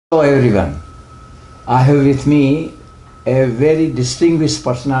Hello everyone. I have with me a very distinguished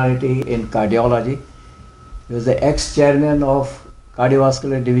personality in cardiology. He was the ex-chairman of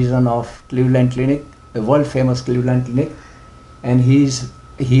cardiovascular division of Cleveland Clinic, the world famous Cleveland Clinic, and he's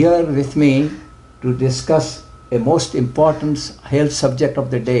here with me to discuss a most important health subject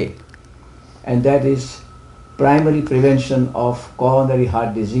of the day, and that is primary prevention of coronary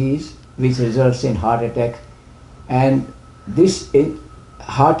heart disease, which results in heart attack. And this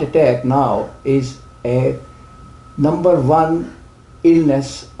heart attack now is a number one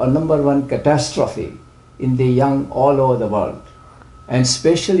illness or number one catastrophe in the young all over the world, and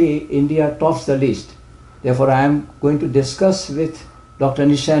especially India tops the list. Therefore, I am going to discuss with Dr.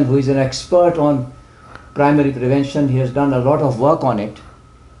 Nissen, who is an expert on primary prevention. He has done a lot of work on it,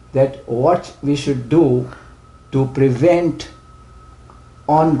 that what we should do to prevent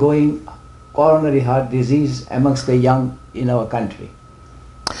ongoing coronary heart disease amongst the young in our country.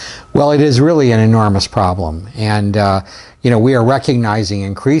 Well, it is really an enormous problem, and we are recognizing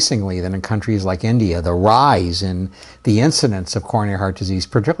increasingly that in countries like India, the rise in the incidence of coronary heart disease,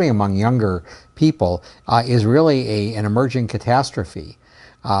 particularly among younger people, is really an emerging catastrophe.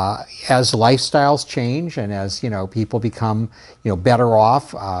 As lifestyles change and as people become better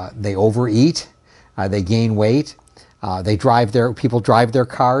off, they overeat, they gain weight, people drive their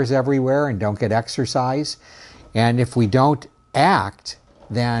cars everywhere and don't get exercise, and if we don't act,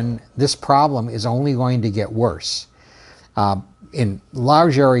 then this problem is only going to get worse. In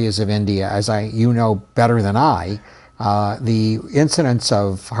large areas of India, as you know better than I, the incidence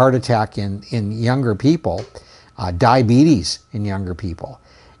of heart attack in younger people, diabetes in younger people,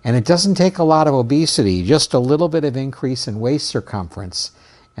 and it doesn't take a lot of obesity, just a little bit of increase in waist circumference,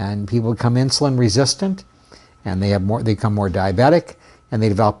 and people become insulin resistant, and they become more diabetic, and they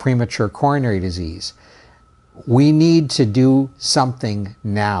develop premature coronary disease. We need to do something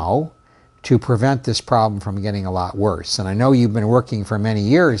now to prevent this problem from getting a lot worse. And I know you've been working for many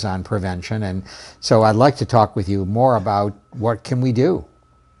years on prevention, and so I'd like to talk with you more about what can we do.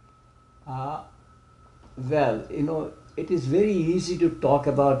 Well, it is very easy to talk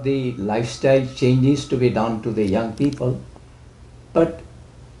about the lifestyle changes to be done to the young people, but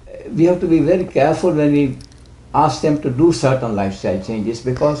we have to be very careful when we ask them to do certain lifestyle changes,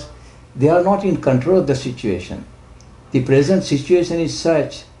 because they are not in control of the situation. The present situation is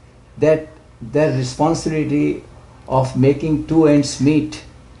such that their responsibility of making two ends meet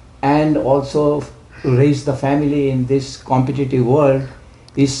and also raise the family in this competitive world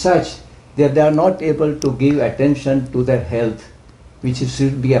is such that they are not able to give attention to their health, which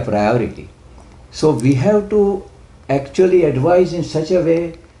should be a priority. So we have to actually advise in such a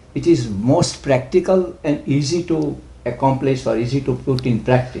way which is most practical and easy to accomplish or easy to put in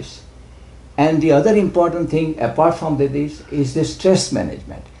practice. And the other important thing apart from this is the stress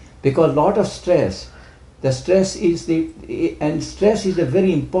management, because a lot of stress is a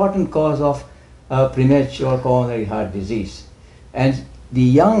very important cause of premature coronary heart disease. And the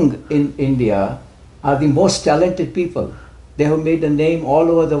young in India are the most talented people. They have made a name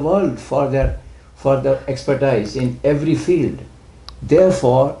all over the world for their expertise in every field.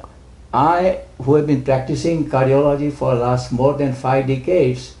 Therefore, I, who have been practicing cardiology for the last more than 5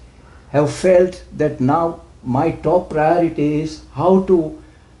 decades, have felt that now my top priority is how to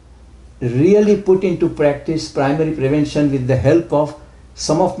really put into practice primary prevention with the help of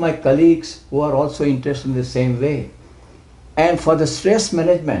some of my colleagues who are also interested in the same way. And for the stress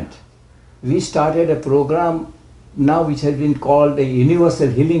management, we started a program now which has been called a Universal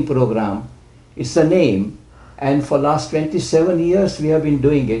Healing Program. It's a name, and for last 27 years we have been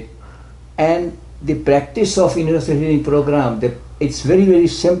doing it. And the practice of Universal Healing Program, it's very, very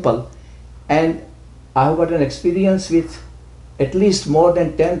simple. And I have got an experience with at least more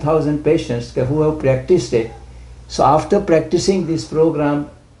than 10,000 patients who have practiced it. So after practicing this program,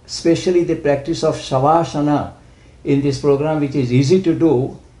 especially the practice of Shavasana in this program, which is easy to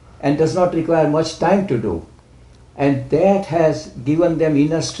do and does not require much time to do, and that has given them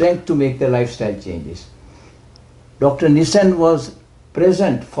inner strength to make their lifestyle changes. Dr. Nissen was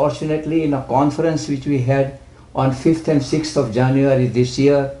present, fortunately, in a conference which we had on 5th and 6th of January this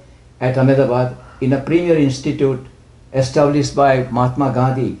year at Ahmedabad, in a premier institute established by Mahatma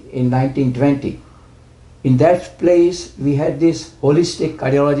Gandhi in 1920. In that place, we had this holistic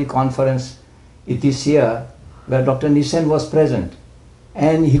cardiology conference this year where Dr. Nissen was present,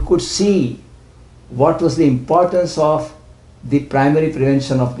 and he could see what was the importance of the primary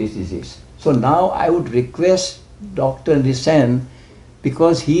prevention of this disease. So now I would request Dr. Nissen,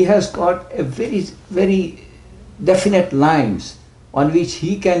 because he has got a very, very definite lines on which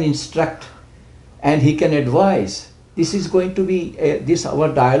he can instruct and he can advise this is going to be this our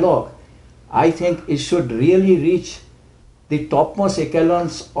dialogue. I think it should really reach the topmost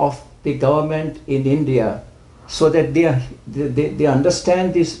echelons of the government in India, so that they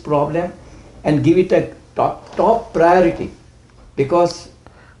understand this problem and give it a top priority, because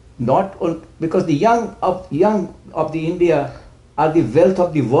because the young of the India are the wealth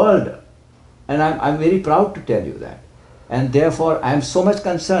of the world, and I'm very proud to tell you that. And therefore I am so much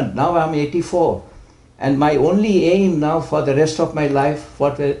concerned. Now I'm 84, and my only aim now for the rest of my life,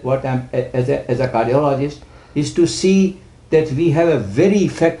 what I'm as a cardiologist, is to see that we have a very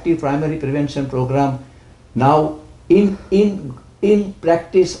effective primary prevention program now in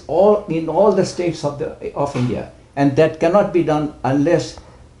practice in all the states of India, and that cannot be done unless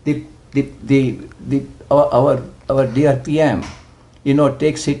our dear PM,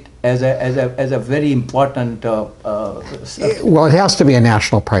 takes it as a very important. Well, it has to be a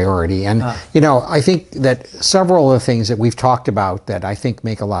national priority, and I think that several of the things that we've talked about that I think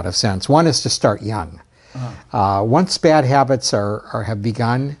make a lot of sense. One is to start young. Once bad habits have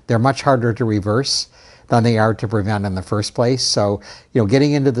begun, they're much harder to reverse than they are to prevent in the first place. So,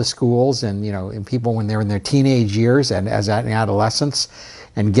 getting into the schools and, and people when they're in their teenage years and as an adolescence,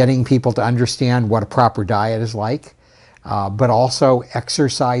 and getting people to understand what a proper diet is like, but also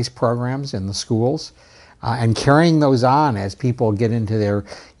exercise programs in the schools, and carrying those on as people get into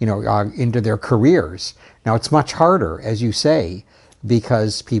their careers. Now, it's much harder, as you say,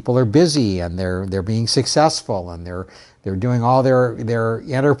 because people are busy and they're being successful and they're doing all their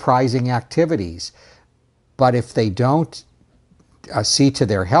enterprising activities. But if they don't see to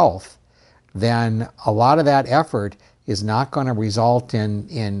their health, then a lot of that effort is not going to result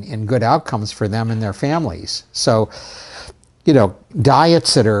in good outcomes for them and their families. So,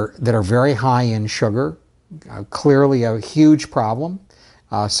 diets that are very high in sugar, clearly a huge problem.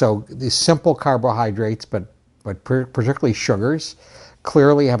 So these simple carbohydrates, but particularly sugars,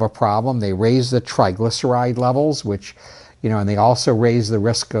 clearly have a problem. They raise the triglyceride levels, which, and they also raise the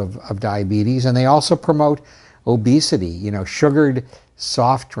risk of diabetes, and they also promote obesity, sugared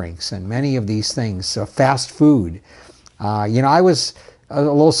soft drinks and many of these things, so fast food. I was a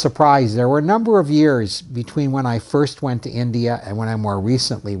little surprised. There were a number of years between when I first went to India and when I more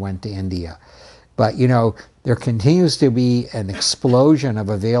recently went to India. But, there continues to be an explosion of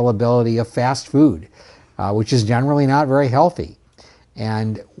availability of fast food, which is generally not very healthy.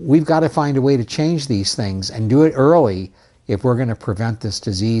 And we've got to find a way to change these things and do it early if we're going to prevent this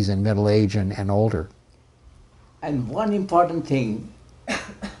disease in middle age and older. And one important thing,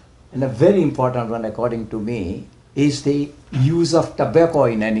 and a very important one according to me, is the use of tobacco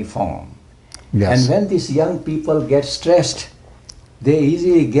in any form. Yes. And when these young people get stressed, they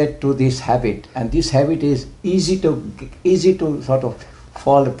easily get to this habit, and this habit is easy to sort of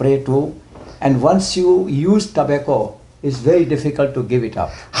fall prey to. And once you use tobacco, it's very difficult to give it up.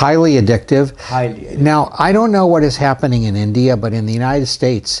 Highly addictive. Highly addictive. Now, I don't know what is happening in India, but in the United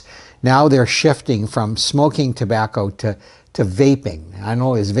States, now they're shifting from smoking tobacco to vaping. I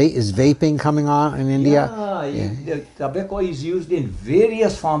know, is vaping coming on in India? Yeah. Tobacco is used in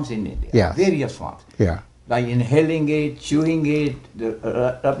various forms in India. Yes. Various forms. Yeah. By inhaling it, chewing it,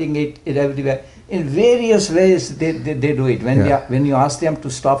 rubbing it everywhere. In various ways they do it. When you ask them to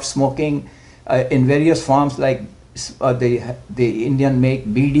stop smoking in various forms, like the Indian make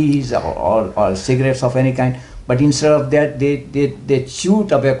BDs or cigarettes of any kind, but instead of that they chew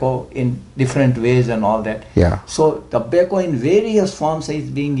tobacco in different ways and all that. Yeah. So tobacco in various forms is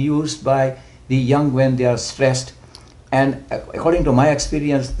being used by the young when they are stressed. And according to my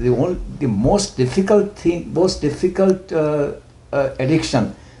experience, the most difficult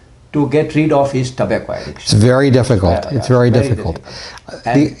addiction to get rid of is tobacco addiction. It's very difficult. It's very difficult.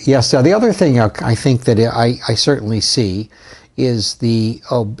 The other thing I think that I certainly see is the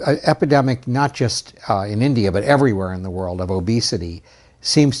epidemic, not just in India, but everywhere in the world, of obesity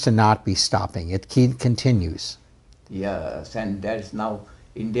seems to not be stopping. It continues. Yes, and that is now,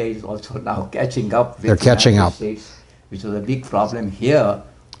 India is also now catching up with They're catching up. States, which was a big problem here,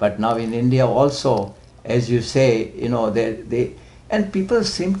 but now in India also, as you say, and people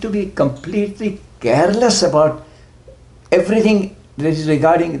seem to be completely careless about everything that is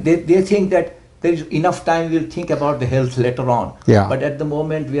regarding, they think that there is enough time, we'll think about the health later on. Yeah. But at the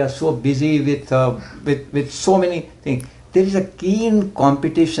moment we are so busy with so many things. There is a keen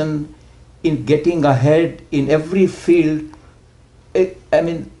competition in getting ahead in every field.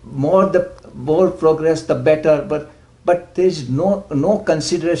 More progress, the better, but there is no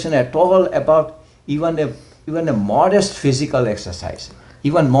consideration at all about even a modest physical exercise.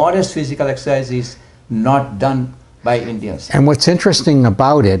 Even modest physical exercise is not done by Indians. And what's interesting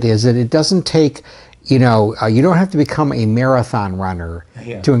about it is that it doesn't take you know, you don't have to become a marathon runner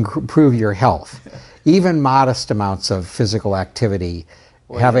Yeah. to improve your health. Even modest amounts of physical activity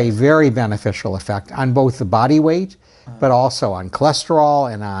have a very beneficial effect on both the body weight, but also on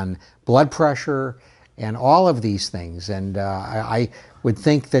cholesterol and on blood pressure and all of these things. And I would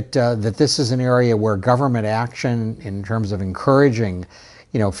think that that this is an area where government action in terms of encouraging,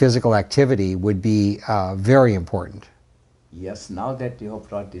 you know, physical activity would be very important. Yes, now that you have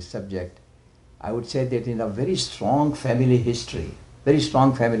brought this subject, I would say that in a very strong family history,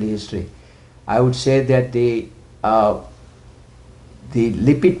 I would say that the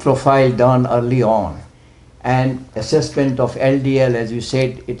lipid profile done early on and assessment of LDL, as you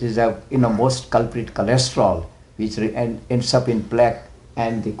said, it is a most culprit cholesterol, which ends up in plaque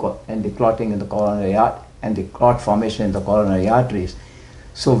and the clotting in the coronary artery and the clot formation in the coronary arteries.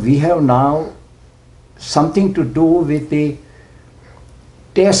 So we have now something to do with the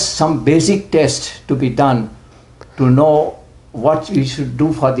test, some basic test to be done to know what we should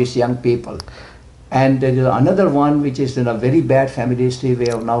do for these young people. And there is another one which is in a very bad family history. We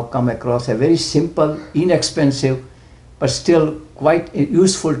have now come across a very simple, inexpensive, but still quite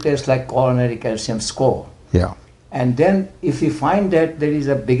useful test like coronary calcium score. Yeah. And then if we find that there is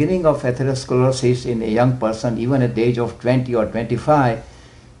a beginning of atherosclerosis in a young person, even at the age of 20 or 25,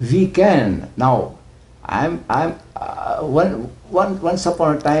 we can now. Once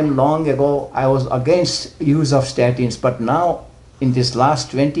upon a time, long ago, I was against use of statins, but now in this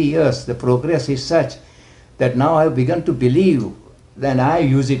last 20 years, the progress is such that now I've begun to believe, then I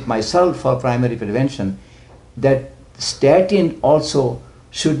use it myself for primary prevention, that statin also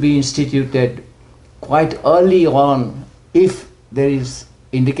should be instituted quite early on if there is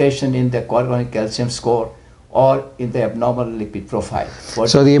indication in the coronary calcium score or in the abnormal lipid profile.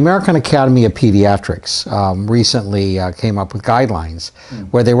 So the American Academy of Pediatrics recently came up with guidelines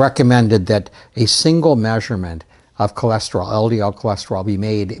where they recommended that a single measurement of cholesterol, LDL cholesterol, be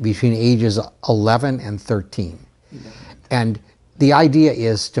made between ages 11 and 13. And the idea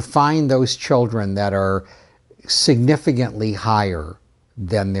is to find those children that are significantly higher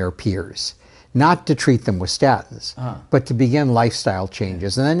than their peers. Not to treat them with statins, but to begin lifestyle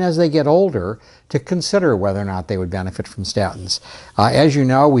changes. And then as they get older, to consider whether or not they would benefit from statins. As you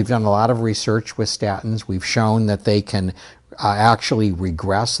know, we've done a lot of research with statins. We've shown that they can actually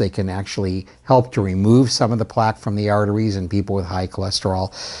regress. They can actually help to remove some of the plaque from the arteries in people with high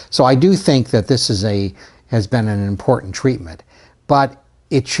cholesterol. So I do think that this has been an important treatment. But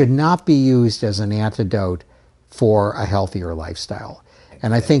it should not be used as an antidote for a healthier lifestyle.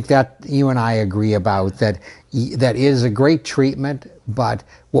 And I think that you and I agree about that. That is a great treatment, but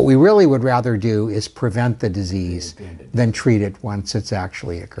what we really would rather do is prevent the disease than treat it once it's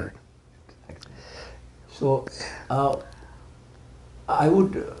actually occurred. So I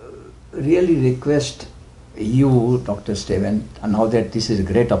would really request you, Dr. Steven, now that this is a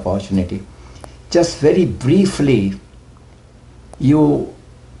great opportunity, just very briefly, you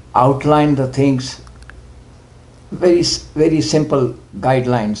outline the things, very simple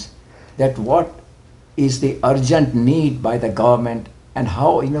guidelines, that what is the urgent need by the government and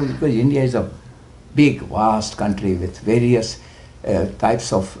how, because India is a big, vast country with various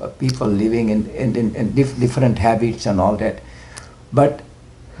types of people living in different habits and all that. But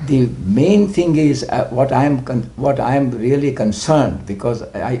the main thing is what I'm really concerned, because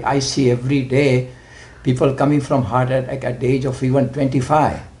I see every day people coming from heart attack at the age of even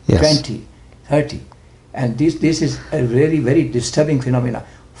 25, yes. 20, 30. And this is a very, very disturbing phenomenon.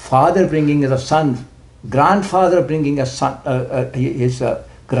 Father bringing a son, grandfather bringing a son, his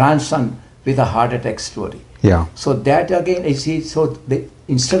grandson with a heart attack story. Yeah. So that again,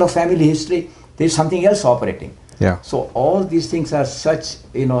 instead of family history, there's something else operating. Yeah. So all these things are such,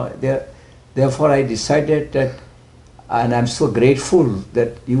 therefore I decided that, and I'm so grateful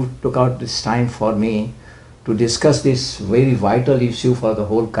that you took out this time for me to discuss this very vital issue for the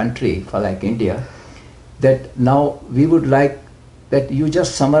whole country, for like India, that now we would like that you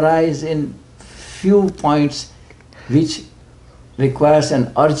just summarize in few points which requires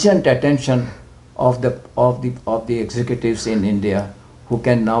an urgent attention of the executives in India who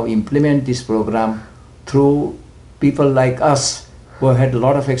can now implement this program through people like us who have had a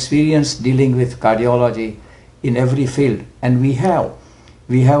lot of experience dealing with cardiology in every field. And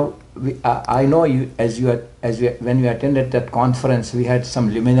I know when you attended that conference, we had some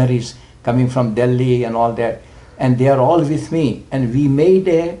luminaries coming from Delhi and all that, and they are all with me, and we made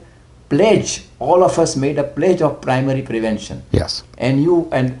a pledge, all of us made a pledge of primary prevention. Yes. And you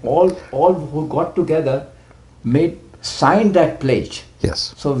and all who got together made signed that pledge.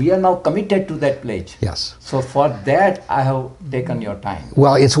 Yes. So we are now committed to that pledge. Yes. So for that, I have taken your time.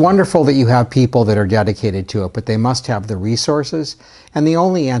 Well, it's wonderful that you have people that are dedicated to it, but they must have the resources. And the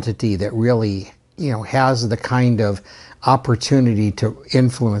only entity that really, has the kind of opportunity to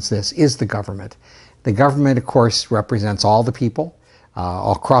influence this is the government. The government, of course, represents all the people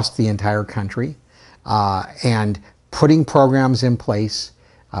across the entire country, and putting programs in place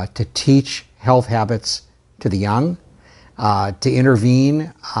to teach health habits to the young, to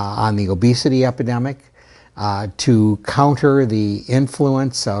intervene on the obesity epidemic, to counter the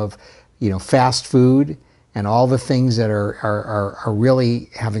influence of, fast food and all the things that are really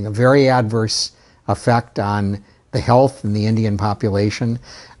having a very adverse effect on the health in the Indian population.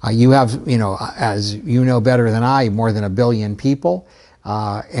 You have, as you know better than I, more than 1 billion people.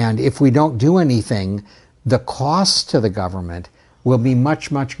 And if we don't do anything, the cost to the government will be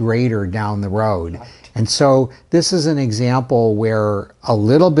much, much greater down the road. Right. And so this is an example where a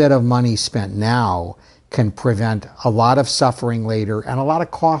little bit of money spent now can prevent a lot of suffering later and a lot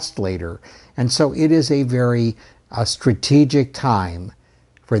of cost later. And so it is a very strategic time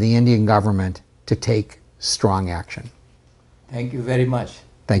for the Indian government to take strong action. Thank you very much.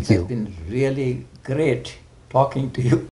 Thank you. It's been really great talking to you.